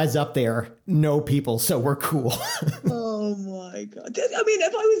sent guys up there, no people, so we're cool. Oh my God. I mean,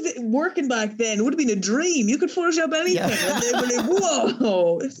 if I was working back then, it would have been a dream. You could Photoshop anything. Yeah. And they were like,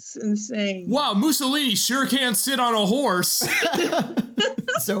 whoa, it's insane. Wow, Mussolini sure can't sit on a horse.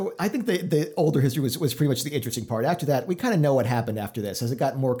 So I think the older history was pretty much the interesting part. After that, we kind of know what happened after this. As it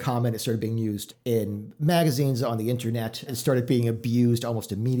got more common, it started being used in magazines, on the internet, and started being abused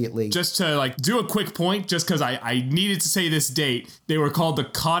almost immediately. Just to like do a quick point, just because I needed to say this date, they were called the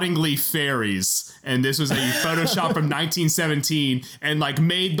Cottingley Fairies. And this was a Photoshop from 1917 and like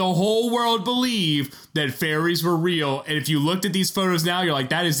made the whole world believe that fairies were real. And if you looked at these photos now, you're like,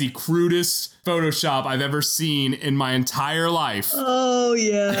 that is the crudest Photoshop I've ever seen in my entire life. Oh,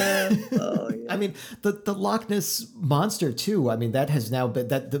 yeah. Oh, yeah. I mean, the Loch Ness Monster, too. I mean, that has now been,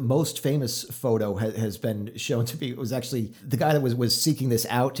 that the most famous photo has been shown to be, it was actually the guy that was seeking this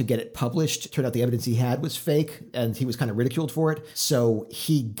out to get it published. Turned out the evidence he had was fake, and he was kind of ridiculed for it. So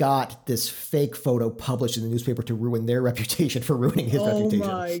he got this fake photo published in the newspaper to ruin their reputation for ruining his reputation.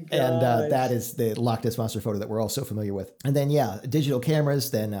 My God. And that is the Loch Ness Monster photo that we're all so familiar with. And then, yeah, digital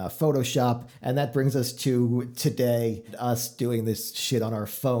cameras, then Photoshop. And that brings us to today, us doing this shit on our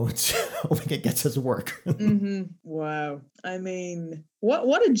phones, hoping it gets us work. Mm-hmm. Wow. I mean,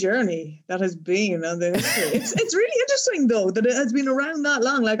 what a journey that has been on the history. It's really interesting, though, that it has been around that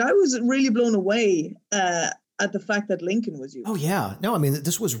long. Like, I was really blown away at the fact that Lincoln was used. Oh, yeah. No, I mean,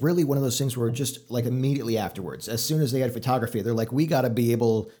 this was really one of those things where just like immediately afterwards, as soon as they had photography, they're like, we got to be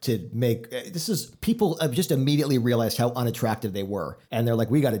able to make this is people just immediately realized how unattractive they were. And they're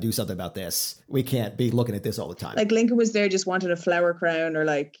like, we got to do something about this. We can't be looking at this all the time. Like Lincoln was there just wanted a flower crown or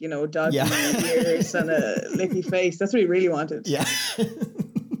like, you know, doggy ears and a licky face. That's what he really wanted. Yeah.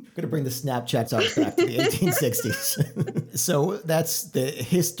 Going to bring the Snapchat songs back to the 1860s. So that's the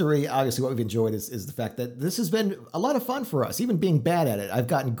history. Obviously, what we've enjoyed is the fact that this has been a lot of fun for us, even being bad at it. I've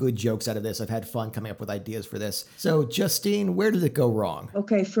gotten good jokes out of this. I've had fun coming up with ideas for this. So, Justine, where did it go wrong?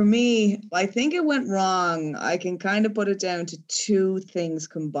 Okay, for me, I think it went wrong. I can kind of put it down to two things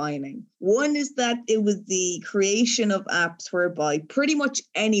combining. One is that it was the creation of apps whereby pretty much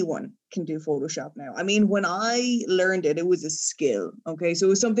anyone can do Photoshop now. I mean, when I learned it, it was a skill. Okay. So it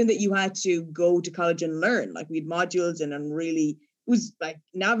was something that you had to go to college and learn. Like we had modules and really, it was like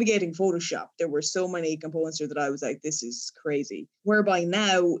navigating Photoshop. There were so many components there that I was like, this is crazy. Whereby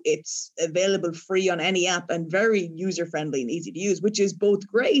now it's available free on any app and very user-friendly and easy to use, which is both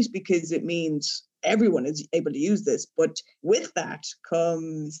great because it means everyone is able to use this. But with that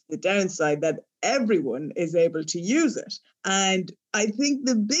comes the downside that everyone is able to use it. And I think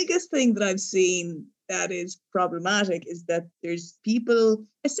the biggest thing that I've seen that is problematic is that there's people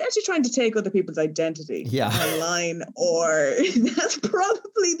essentially trying to take other people's identity online, or that's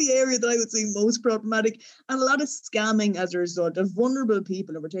probably the area that I would say most problematic, and a lot of scamming as a result of vulnerable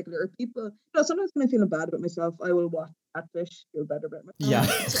people in particular, or people, sometimes when I'm feeling bad about myself, I will watch Catfish, feel better about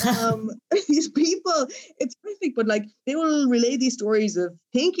myself. These people, it's horrific, but like they will relay these stories of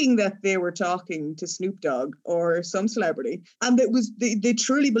thinking that they were talking to Snoop Dogg or some celebrity, and it was they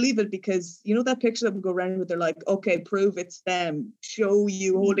truly believe it because that picture that would go around with, they're like, okay, prove it's them, show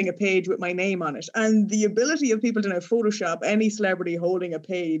you holding a page with my name on it. And the ability of people to now Photoshop any celebrity holding a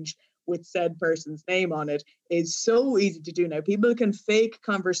page with said person's name on it is so easy to do now. People can fake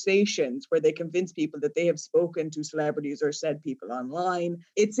conversations where they convince people that they have spoken to celebrities or said people online.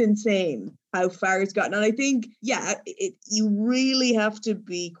 It's insane how far it's gotten. And I think, you really have to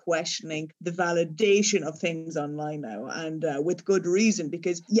be questioning the validation of things online now, and with good reason,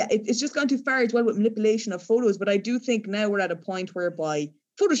 because it's just gone too far as well with manipulation of photos. But I do think now we're at a point whereby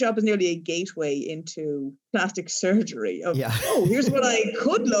Photoshop is nearly a gateway into plastic surgery of, here's what I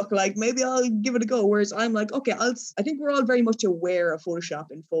could look like. Maybe I'll give it a go. Whereas I'm like, okay, I think we're all very much aware of Photoshop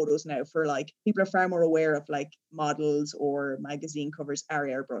in photos now. For like, people are far more aware of like models or magazine covers are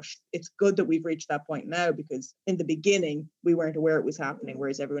airbrushed. It's good that we've reached that point now, because in the beginning we weren't aware it was happening,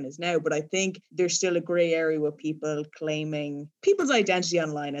 whereas everyone is now. But I think there's still a gray area with people claiming people's identity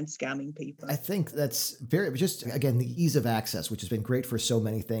online and scamming people. I think that's just again, the ease of access, which has been great for so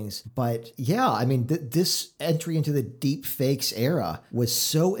many things. But I mean, this entry into the deep fakes era was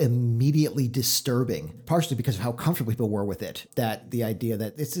so immediately disturbing, partially because of how comfortable people were with it, that the idea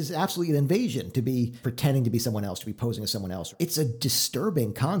that this is absolutely an invasion to be pretending to be someone else, to be posing as someone else. It's a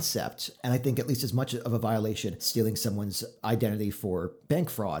disturbing concept. And I think at least as much of a violation, stealing someone's identity for bank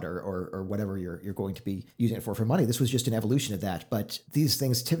fraud or whatever you're going to be using it for money. This was just an evolution of that. But these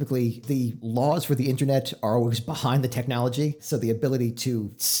things, typically, the laws for the internet are always behind the technology. So the ability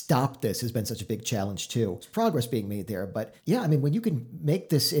to stop this has been such a big challenge too. There's progress being made there. But I mean, when you can make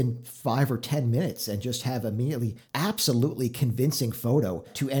this in 5 or 10 minutes and just have immediately absolutely convincing photo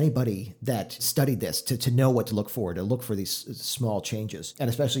to anybody that studied this to know what to look for these small changes. And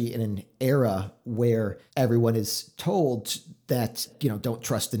especially in an era where everyone is told that, don't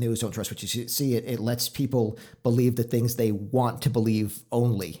trust the news, don't trust what you see. It lets people believe the things they want to believe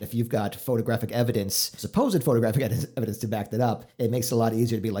only. If you've got photographic evidence, supposed photographic evidence to back that up, it makes it a lot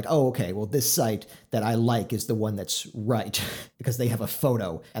easier to be like, oh, okay, well, this site that I like is the one that's right because they have a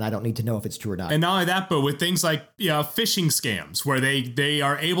photo and I don't need to know if it's true or not. And not only that, but with things like phishing scams, where they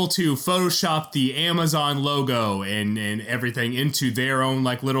are able to Photoshop the Amazon logo and everything into their own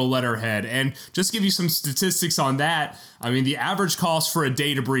like little letterhead. And just to give you some statistics on that, I mean, the average cost for a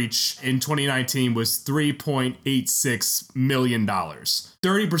data breach in 2019 was $3.86 million.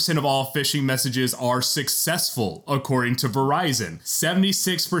 30% of all phishing messages are successful, according to Verizon.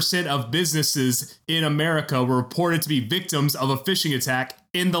 76% of businesses in America were reported to be victims of a phishing attack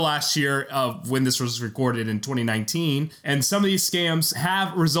in the last year of when this was recorded in 2019. And some of these scams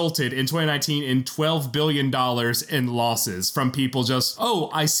have resulted in 2019 in $12 billion in losses from people just,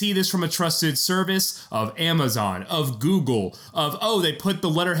 I see this from a trusted service of Amazon, of Google, of, they put the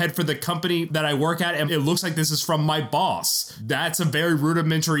letterhead for the company that I work at and it looks like this is from my boss. That's a very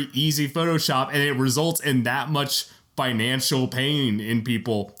rudimentary, easy Photoshop, and it results in that much financial pain in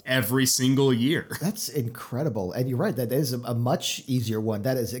people every single year. That's incredible. And you're right, that is a much easier one.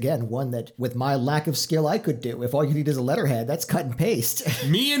 That is, again, one that with my lack of skill I could do. If all you need is a letterhead, that's cut and paste.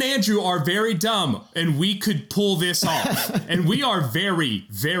 Me and Andrew are very dumb and we could pull this off. And we are very,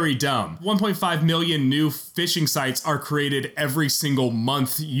 very dumb. 1.5 million new phishing sites are created every single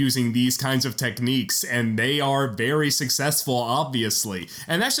month using these kinds of techniques, and they are very successful, obviously.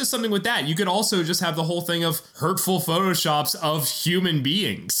 And that's just something with that. You could also just have the whole thing of hurtful Photoshops of human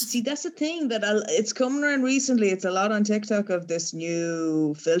beings. See, that's the thing that it's coming around recently. It's a lot on TikTok of this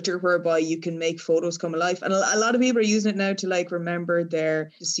new filter whereby you can make photos come alive. And a lot of people are using it now to like remember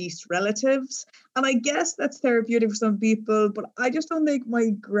their deceased relatives. And I guess that's therapeutic for some people, but I just don't think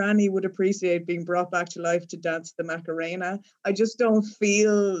my granny would appreciate being brought back to life to dance the Macarena. I just don't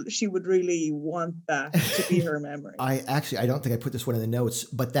feel she would really want that to be her memory. I don't think I put this one in the notes,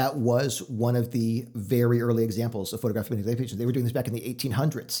 but that was one of the very early examples of photographic manipulation. They were doing this back in the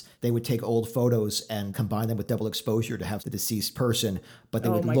 1800s. They would take old photos and combine them with double exposure to have the deceased person, but they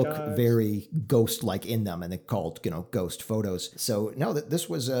would look very ghost-like in them, and they called, ghost photos. So no, this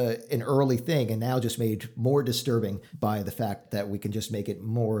was an early thing, and now just made more disturbing by the fact that we can just make it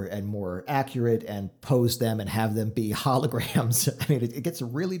more and more accurate and pose them and have them be holograms. I mean, it gets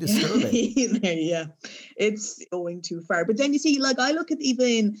really disturbing. Yeah, it's going too far. But then you see, like, I look at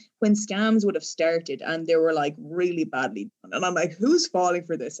even when scams would have started and they were like really badly done, and I'm like, who's falling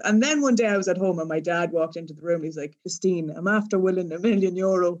for this? And then one day I was at home and my dad walked into the room and he's like, Christine, I'm after winning €1 million.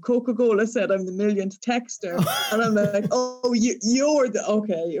 Coca-Cola said I'm the millionth texter. And I'm like, oh, you're the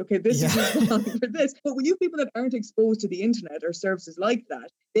okay, this is who's falling for this. But when you people that aren't exposed to the internet or services like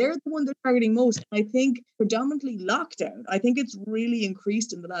that, they're the one they're targeting most. I think predominantly lockdown. I think it's really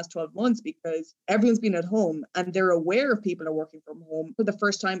increased in the last 12 months because everyone's been at home and they're aware of people are working from home for the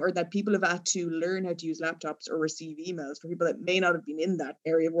first time, or that people have had to learn how to use laptops or receive emails for people that may not have been in that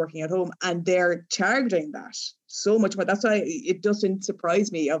area of working at home, and they're targeting that so much more. That's why it doesn't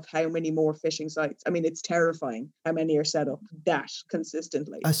surprise me of how many more phishing sites. I mean, it's terrifying how many are set up that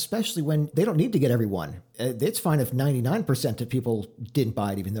consistently. Especially when they don't need to get everyone. It's fine if 99% of people didn't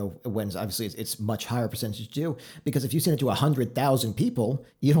buy it, even though when obviously it's much higher percentage do. Because if you send it to 100,000 people,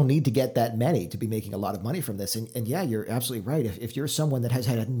 you don't need to get that many to be making a lot of money from this. And yeah, you're absolutely right. If you're someone that has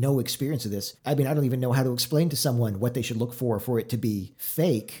had no experience of this, I mean, I don't even know how to explain to someone what they should look for it to be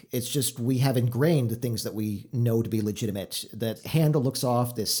fake. It's just we have ingrained the things that we know to be legitimate. That handle looks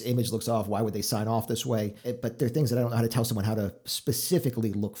off, this image looks off, why would they sign off this way? But there are things that I don't know how to tell someone how to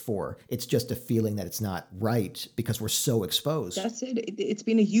specifically look for. It's just a feeling that it's not right because we're so exposed. That's it. It's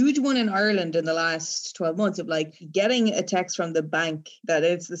been a huge one in Ireland in the last 12 months of like getting a text from the bank that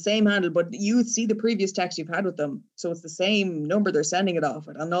it's the same handle, but you see the previous text you've had with them. So it's the same number they're sending it off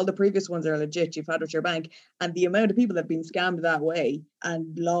at. And all the previous ones are legit you've had with your bank. And the amount of people that have been scammed that way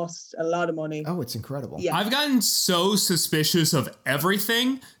and lost a lot of money. Oh, it's incredible. Yeah. I've gotten so suspicious of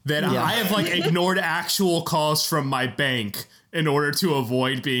everything that I have like ignored actual calls from my bank in order to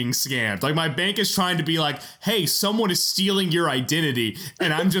avoid being scammed. Like my bank is trying to be like, hey, someone is stealing your identity.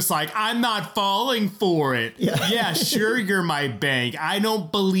 And I'm just like, I'm not falling for it. Yeah, sure, you're my bank. I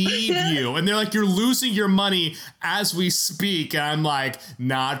don't believe you. And they're like, you're losing your money as we speak. And I'm like,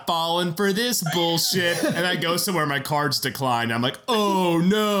 not falling for this bullshit. And I go somewhere, my card's declined. I'm like, oh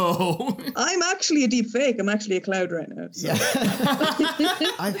no. I'm actually a deep fake. I'm actually a cloud right now. So. Yeah.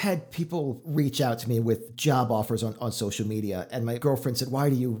 I've had people reach out to me with job offers on social media. And my girlfriend said, why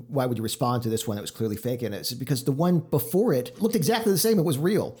would you respond to this one that was clearly fake? And I said, because the one before it looked exactly the same. It was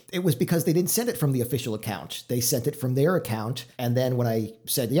real. It was because they didn't send it from the official account. They sent it from their account. And then when I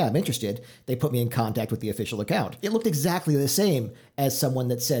said, yeah, I'm interested, they put me in contact with the official account. It looked exactly the same as someone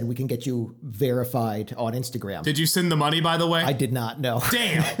that said, we can get you verified on Instagram. Did you send the money, by the way? I did not, no.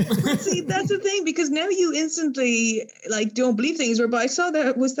 Damn. See, that's the thing, because now you instantly like don't believe things. But I saw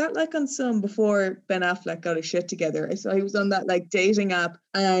that, was that like on some before Ben Affleck got his shit together? I saw he was on that like dating app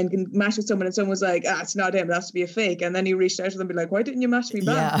and matched with someone, and someone was like, it's not him, it has to be a fake. And then he reached out to them and be like, why didn't you match me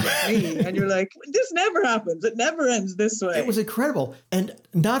back? Yeah. Me? And you're like, this never happens. It never ends this way. It was incredible. And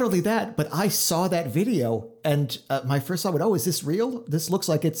not only that, but I saw that video and my first thought was, is this real? This looks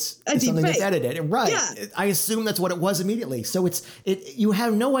like it's something that's edited. Right. Yeah. I assume that's what it was immediately. So you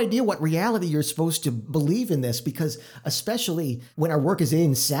have no idea what reality you're supposed to believe in this, because especially when our work is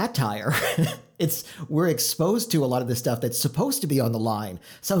in satire, we're exposed to a lot of this stuff that's supposed to be on the line.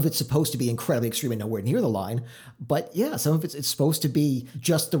 Some of it's supposed to be incredibly extreme and nowhere near the line. But yeah, some of it's supposed to be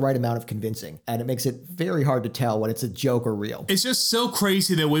just the right amount of convincing. And it makes it very hard to tell when it's a joke or real. It's just so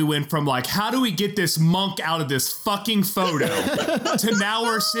crazy that we went from like, how do we get this monk out of this fucking photo to now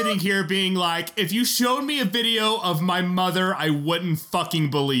we're sitting here being like, if you showed me a video of my mother, I wouldn't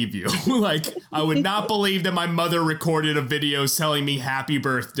fucking believe you. Like, I would not believe that my mother recorded a video telling me happy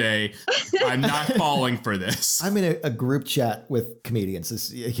birthday. I'm not falling for this. I'm in a group chat with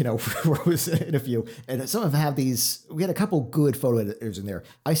comedians, where I was in a few, and some of them have these, we had a couple good photo editors in there.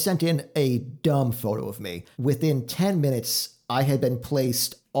 I sent in a dumb photo of me. Within 10 minutes, I had been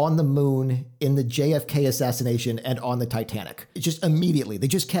placed on the moon, in the JFK assassination, and on the Titanic. It just immediately, they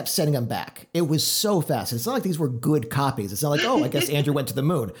just kept sending them back. It was so fast. It's not like these were good copies. It's not like, oh, I guess Andrew went to the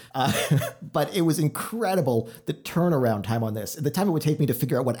moon. But it was incredible, the turnaround time on this. The time it would take me to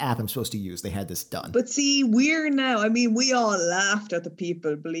figure out what app I'm supposed to use, they had this done. But see, we all laughed at the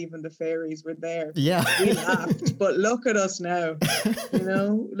people believing the fairies were there. Yeah. We laughed, but look at us now.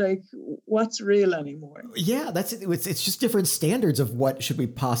 Like, what's real anymore? Yeah, that's it. It's just different standards of what should we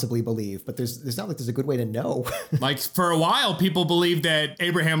possibly believe, but there's not like there's a good way to know. Like, for a while, people believed that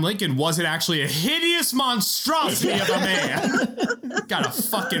Abraham Lincoln wasn't actually a hideous monstrosity of a man. Got a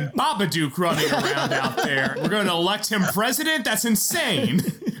fucking Babadook running around out there. We're going to elect him president? That's insane.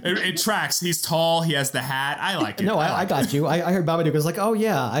 It tracks. He's tall. He has the hat. I like it. No, I got you. I heard Babadook was like, oh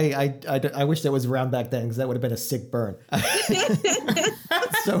yeah, I wish that was around back then because that would have been a sick burn.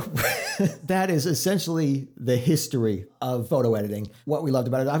 So that is essentially the history of photo editing. What we loved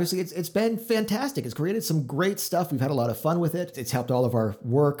about it, obviously, it's been fantastic. It's created some great stuff. We've had a lot of fun with it. It's helped all of our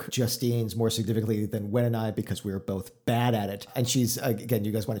work. Justine's more significantly than Wen and I, because we were both bad at it. And she's, again,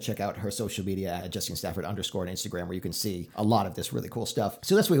 you guys want to check out her social media at Justine Stafford _ on Instagram, where you can see a lot of this really cool stuff.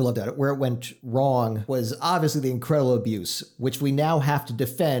 So that's what we loved about it. Where it went wrong was obviously the incredible abuse, which we now have to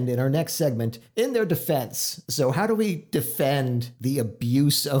defend in our next segment in their defense. So how do we defend the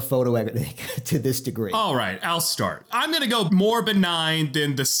abuse of photo editing to this degree? All right, I'll start. I'm going to go more benign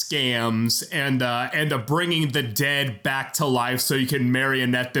than the scams and the bringing the dead back to life so you can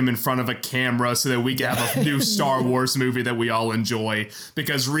marionette them in front of a camera so that we can have a new Star Wars movie that we all enjoy,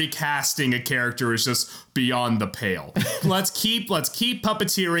 because recasting a character is just beyond the pale. Let's keep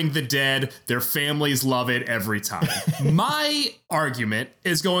puppeteering the dead. Their families love it every time. My argument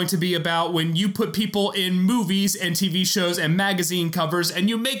is going to be about when you put people in movies and TV shows and magazine covers and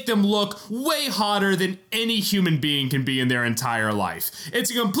you make them look way hotter than any human being can be in their entire life.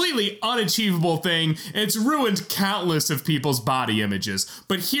 It's a completely unachievable thing. It's ruined countless of people's body images.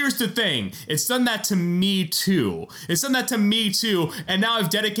 But here's the thing. It's done that to me too. And now I've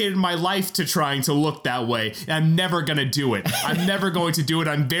dedicated my life to trying to look that way. And I'm never going to do it.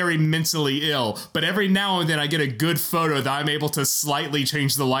 I'm very mentally ill. But every now and then I get a good photo that I'm able to slightly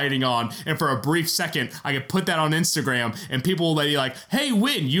change the lighting on. And for a brief second, I can put that on Instagram and people will be like, hey,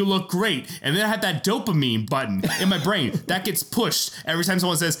 Win, you look great. And then I have that dopamine button in my brain that gets pushed every time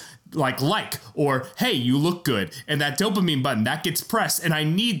someone says, like, or, hey, you look good. And that dopamine button, that gets pressed, and I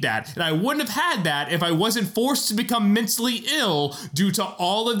need that. And I wouldn't have had that if I wasn't forced to become mentally ill due to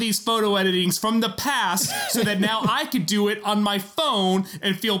all of these photo editings from the past, so that now I could do it on my phone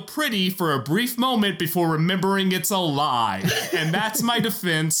and feel pretty for a brief moment before remembering it's a lie. And that's my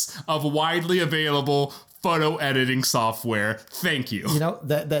defense of widely available photo editing software. Thank you. You know,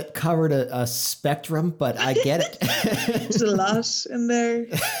 that covered a spectrum, but I get it. There's a lot in there.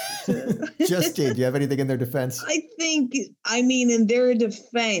 Justine, do you have anything in their defense? In their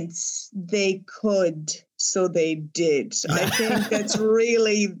defense, they could, so they did. I think that's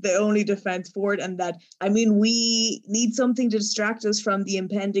really the only defense for it. And that, we need something to distract us from the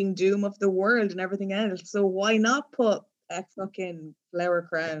impending doom of the world and everything else. So why not put a fucking flower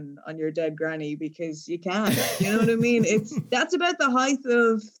crown on your dead granny, because you can. You know what I mean? That's about the height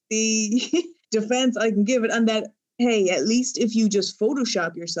of the defense I can give it. And that, hey, at least if you just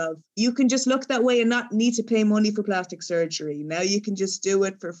Photoshop yourself, you can just look that way and not need to pay money for plastic surgery. Now you can just do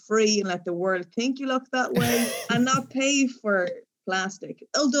it for free and let the world think you look that way and not pay for plastic.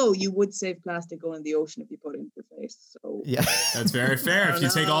 Although you would save plastic going in the ocean if you put it in your face. So yeah, that's very fair. If you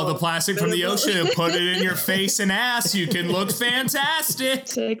take all the plastic from the ocean and put it in your face and ass, you can look fantastic.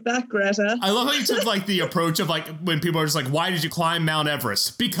 Take that, Greta. I love how you took the approach of when people are just like, why did you climb Mount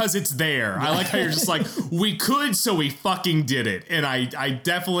Everest? Because it's there. I like how you're just like, we could, so we fucking did it. And I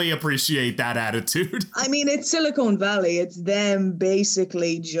definitely appreciate that attitude. It's Silicon Valley. It's them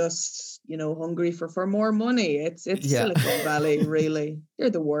basically just hungry for more money. It's Silicon Valley, really. They're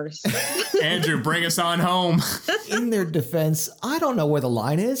the worst. Andrew, bring us on home. In their defense, I don't know where the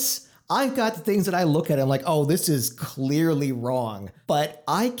line is. I've got the things that I look at and I'm like, oh, this is clearly wrong. But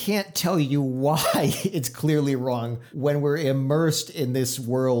I can't tell you why it's clearly wrong when we're immersed in this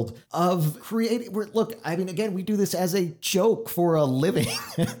world of creating. Again, we do this as a joke for a living.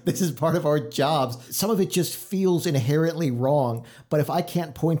 This is part of our jobs. Some of it just feels inherently wrong. But if I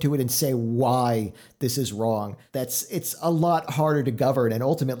can't point to it and say why this is wrong, it's a lot harder to govern. And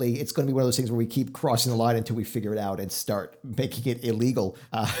ultimately, it's going to be one of those things where we keep crossing the line until we figure it out and start making it illegal,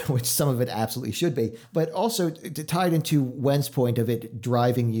 which some of it absolutely should be. But also tied into Wen's point of it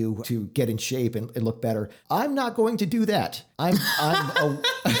driving you to get in shape and look better. I'm not going to do that. I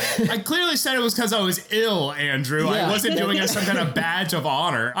clearly said it was because I was ill, Andrew. Yeah. I wasn't doing it as some kind of badge of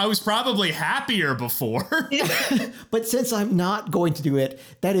honor. I was probably happier before. But since I'm not going to do it,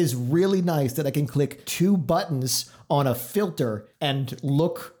 that is really nice that I can click 2 buttons on a filter and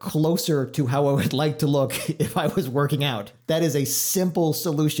look closer to how I would like to look if I was working out. That is a simple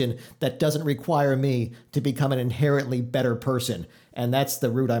solution that doesn't require me to become an inherently better person. And that's the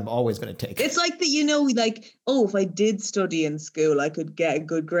route I'm always going to take. It's like that, if I did study in school, I could get a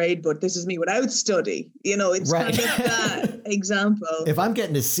good grade, but this is me without study. It's Right. kind of that example. If I'm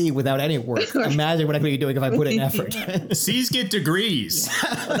getting a C without any work, imagine what I'm going to be doing if I put in effort. C's get degrees.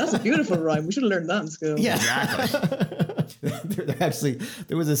 Oh, that's a beautiful rhyme. We should have learned that in school. Yeah. Exactly.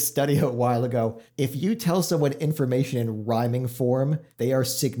 There was a study a while ago. If you tell someone information in rhyming form, they are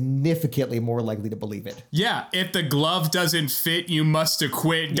significantly more likely to believe it. Yeah, if the glove doesn't fit, you must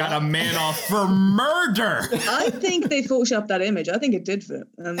acquit. Got a man off for murder. I think they photoshopped that image. I think it did fit.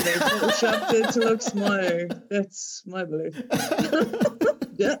 And they photoshopped it to look smaller. That's my belief.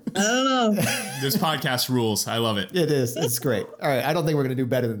 Yeah, I don't know. This podcast rules. I love it. It is. It's great. All right. I don't think we're going to do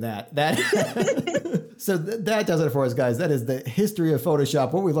better than that. So that does it for us, guys. That is the history of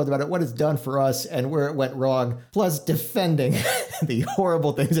Photoshop, what we learned about it, what it's done for us, and where it went wrong, plus defending the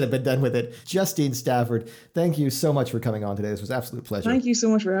horrible things that have been done with it. Justine Stafford, thank you so much for coming on today. This was an absolute pleasure. Thank you so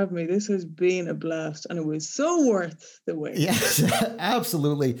much for having me. This has been a blast, and it was so worth the wait. Yes,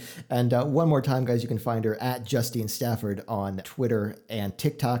 absolutely. And one more time, guys, you can find her at Justine Stafford on Twitter and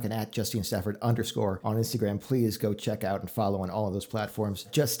TikTok, and at Justine Stafford _ on Instagram. Please go check out and follow on all of those platforms.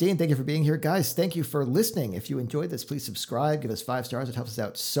 Justine, thank you for being here. Guys, thank you for listening. If you enjoyed this, please subscribe, give us 5 stars. It helps us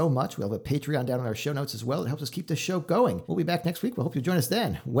out so much. We'll have a Patreon down in our show notes as well. It helps us keep this show going. We'll be back next week. We hope you'll join us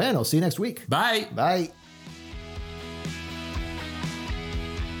then. Wen, I'll see you next week. Bye. Bye.